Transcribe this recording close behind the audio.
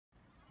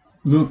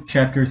Luke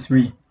chapter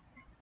 3.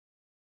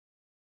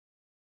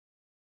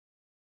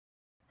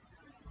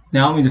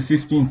 Now in the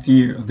 15th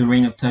year of the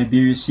reign of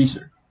Tiberius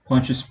Caesar,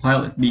 Pontius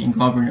Pilate being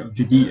governor of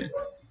Judea,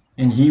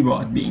 and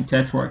Herod being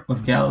tetrarch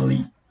of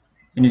Galilee,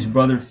 and his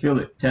brother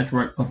Philip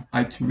tetrarch of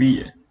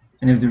Iturea,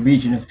 and of the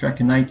region of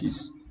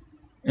Trachonitis,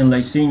 and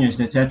Lysanias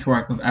the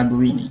tetrarch of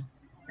Abilene,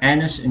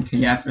 Annas and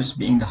Caiaphas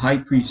being the high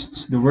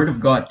priests, the word of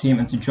God came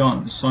unto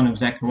John the son of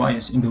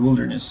Zacharias in the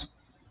wilderness.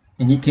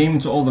 And he came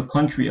into all the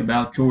country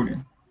about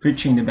Jordan,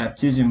 preaching the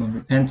baptism of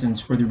repentance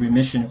for the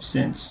remission of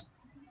sins,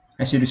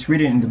 as it is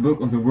written in the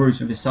book of the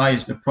words of Isaiah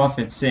the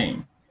prophet,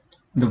 saying,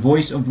 The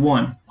voice of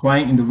one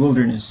crying in the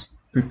wilderness,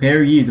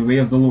 Prepare ye the way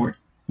of the Lord,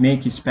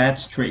 make his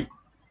paths straight.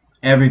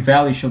 Every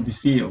valley shall be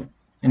filled,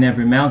 and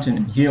every mountain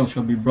and hill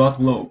shall be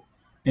brought low,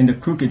 and the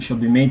crooked shall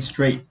be made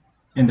straight,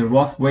 and the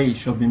rough ways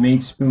shall be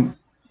made smooth,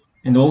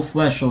 and all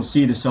flesh shall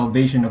see the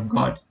salvation of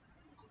God.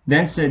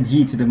 Then said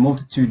he to the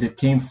multitude that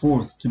came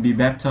forth to be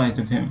baptized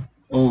of him,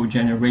 O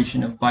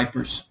generation of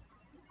vipers,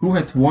 who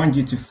hath warned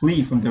you to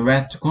flee from the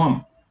wrath to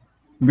come?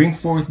 Bring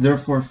forth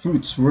therefore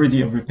fruits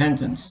worthy of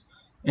repentance,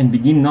 and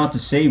begin not to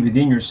say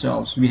within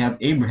yourselves, We have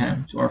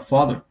Abraham to our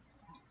father.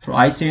 For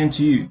I say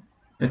unto you,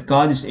 that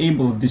God is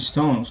able of these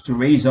stones to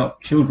raise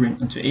up children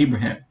unto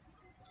Abraham.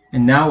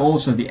 And now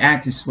also the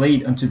axe is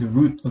laid unto the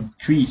root of the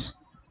trees.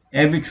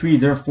 Every tree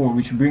therefore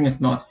which bringeth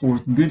not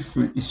forth good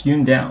fruit is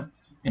hewn down,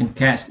 and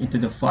cast into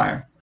the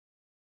fire.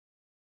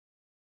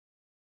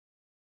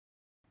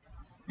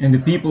 And the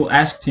people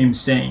asked him,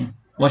 saying,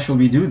 What shall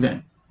we do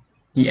then?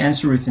 He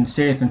answereth and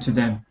saith unto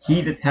them,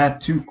 He that hath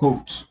 2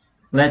 coats,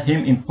 let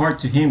him impart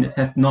to him that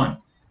hath none,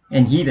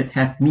 and he that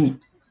hath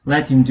meat,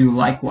 let him do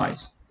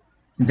likewise.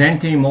 Then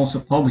came also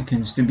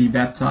publicans to be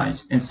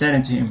baptized, and said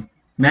unto him,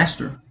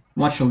 Master,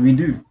 what shall we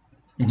do?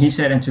 And he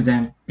said unto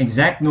them,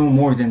 Exact no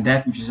more than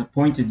that which is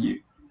appointed you.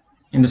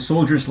 And the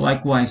soldiers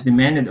likewise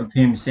demanded of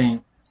him,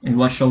 saying, And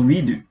what shall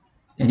we do?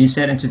 And he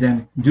said unto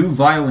them, Do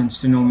violence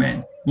to no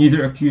man,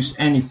 neither accuse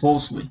any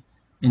falsely,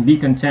 and be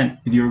content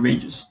with your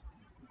wages.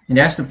 And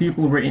as the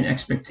people were in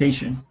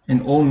expectation,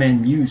 and all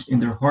men mused in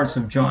their hearts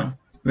of John,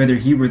 whether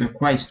he were the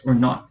Christ or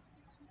not,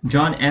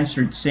 John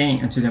answered,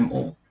 saying unto them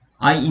all,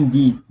 I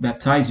indeed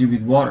baptize you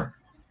with water,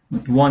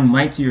 but one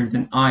mightier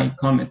than I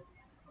cometh,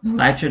 the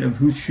latchet of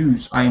whose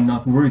shoes I am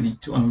not worthy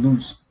to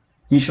unloose.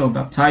 He shall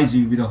baptize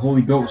you with the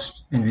Holy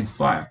Ghost and with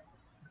fire,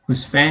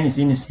 whose fan is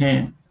in his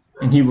hand,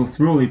 and he will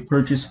thoroughly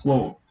purge his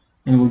floor,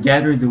 and will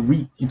gather the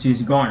wheat into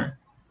his garner,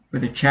 but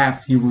the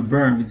chaff he will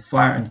burn with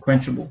fire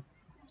unquenchable.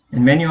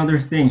 And many other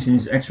things in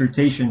his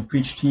exhortation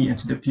preached he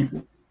unto the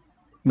people.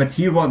 But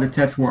Herod the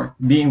tetrarch,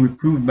 being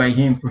reproved by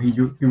him for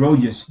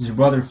Herodias his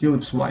brother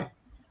Philip's wife,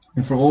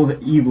 and for all the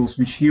evils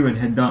which Herod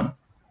had done,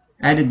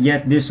 added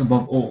yet this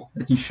above all,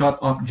 that he shut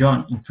up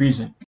John in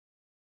prison.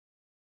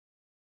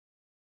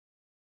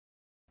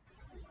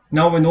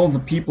 Now when all the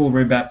people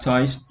were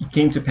baptized, it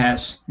came to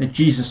pass that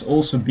Jesus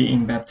also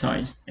being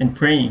baptized, and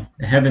praying,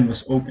 the heaven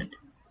was opened,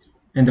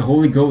 and the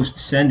Holy Ghost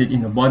descended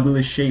in a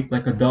bodily shape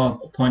like a dove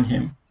upon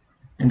him.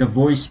 And a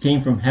voice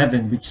came from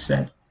heaven which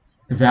said,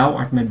 Thou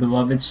art my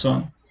beloved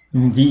Son,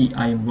 in thee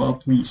I am well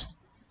pleased.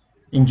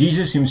 And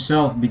Jesus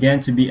himself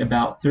began to be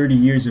about 30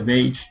 years of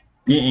age,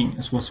 being,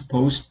 as was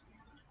supposed,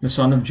 the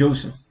son of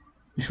Joseph,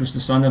 which was the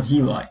son of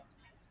Heli,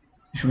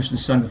 which was the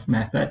son of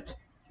Matthat,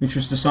 which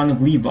was the son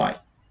of Levi,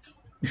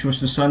 which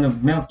was the son of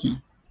Melchi,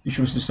 which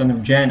was the son of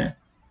Janna,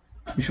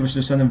 which was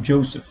the son of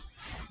Joseph,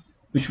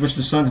 which was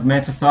the son of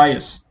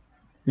Mattathias,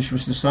 which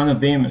was the son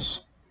of Amos,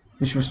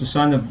 which was the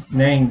son of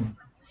Nahum,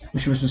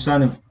 which was the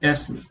son of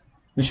Esli,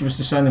 which was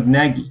the son of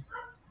Nagi,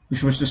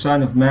 which was the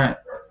son of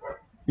Matt,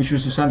 which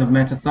was the son of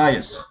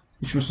Mattathias,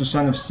 which was the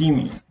son of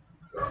Simeon,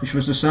 which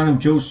was the son of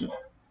Joseph,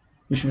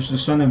 which was the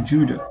son of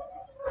Judah,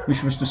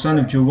 which was the son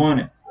of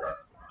Joanna,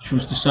 which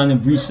was the son of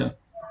Risa,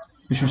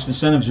 which was the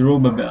son of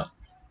Zerubbabel,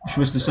 which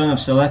was the son of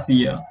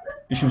Salathiel,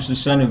 which was the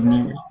son of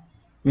Neri,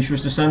 which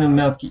was the son of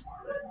Melchi,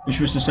 which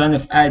was the son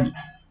of Adi,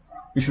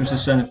 which was the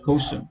son of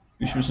Kosam,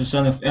 which was the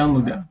son of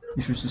Elmodam,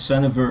 which was the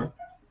son of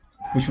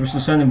which was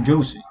the son of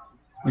Joseph,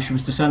 which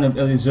was the son of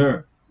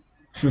Eliezer,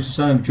 which was the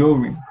son of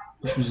Jorim,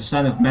 which was the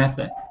son of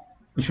Matthat,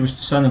 which was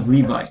the son of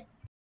Levi,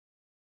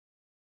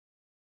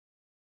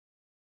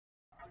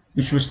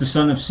 which was the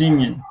son of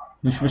Simeon,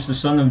 which was the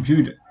son of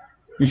Judah,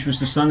 which was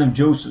the son of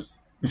Joseph,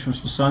 which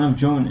was the son of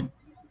Jonan,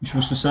 which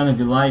was the son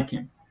of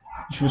Eliakim,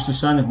 which was the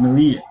son of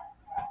Meliah,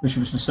 which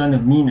was the son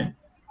of Menan,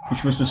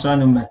 which was the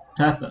son of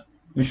Mattatha,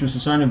 which was the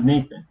son of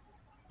Nathan,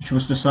 which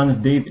was the son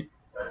of David,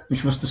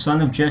 which was the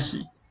son of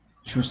Jesse,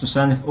 which was the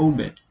son of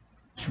Obed,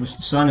 which was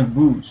the son of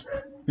Booz,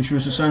 which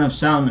was the son of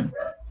Salmon,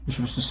 which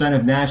was the son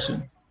of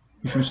Naasson,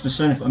 which was the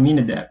son of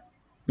Aminadab,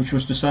 which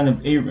was the son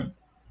of Aram,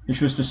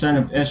 which was the son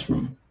of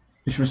Esrom,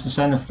 which was the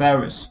son of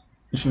Phares,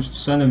 which was the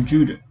son of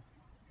Judah,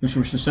 which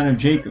was the son of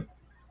Jacob,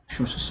 which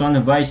was the son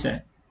of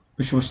Isaac,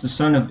 which was the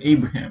son of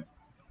Abraham,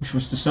 which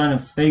was the son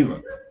of Thera,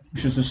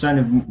 which was the son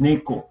of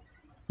Nachor,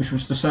 which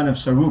was the son of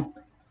Saruk,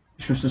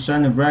 which was the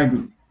son of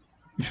Ragu,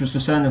 which was the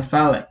son of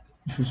Phalek,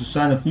 which was the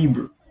son of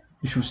Heber,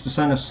 which was the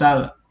son of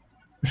Salah,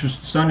 which was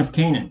the son of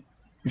Canaan,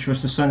 which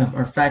was the son of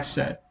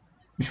Arphaxad,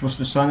 which was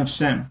the son of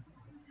Sem,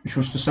 which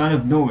was the son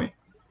of Noe,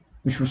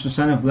 which was the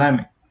son of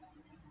Lamech,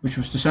 which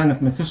was the son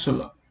of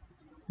Methuselah,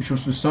 which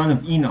was the son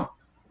of Enoch,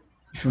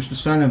 which was the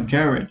son of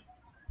Jared,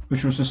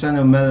 which was the son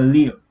of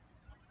Malaleel,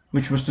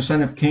 which was the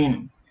son of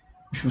Canaan,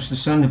 which was the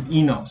son of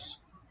Enos,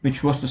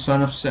 which was the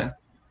son of Seth,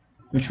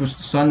 which was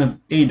the son of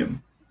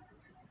Adam,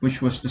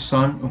 which was the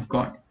son of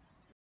God.